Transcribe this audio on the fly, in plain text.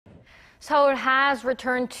Seoul has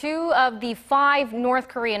returned 2 of the 5 North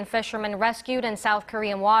Korean fishermen rescued in South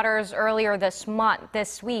Korean waters earlier this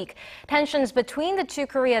week. Tensions between the two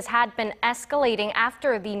Koreas had been escalating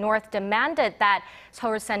after the North demanded that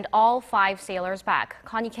Seoul send all 5 sailors back.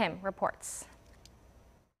 Connie Kim reports.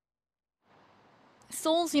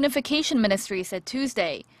 Seoul's unification ministry said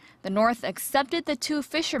Tuesday the North accepted the 2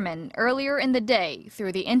 fishermen earlier in the day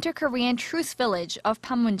through the inter-Korean truce village of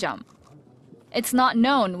Panmunjeom. It's not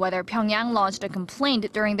known whether Pyongyang lodged a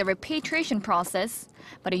complaint during the repatriation process,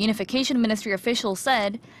 but a unification ministry official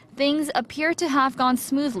said things appear to have gone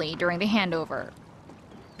smoothly during the handover.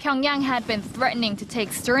 Pyongyang had been threatening to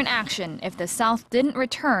take stern action if the South didn't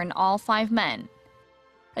return all 5 men.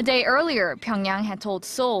 A day earlier, Pyongyang had told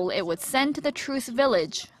Seoul it would send to the truce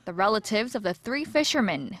village the relatives of the 3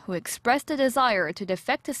 fishermen who expressed a desire to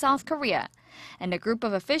defect to South Korea, and a group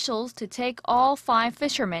of officials to take all 5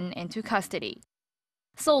 fishermen into custody.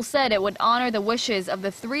 Seoul said it would honor the wishes of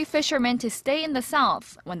the 3 fishermen to stay in the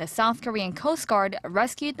South when the South Korean Coast Guard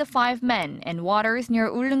rescued the 5 men in waters near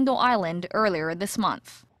Ulleungdo Island earlier this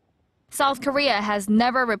month. South Korea has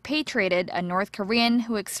never repatriated a North Korean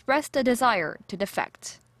who expressed a desire to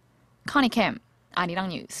defect. Connie Kim, Arirang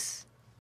News.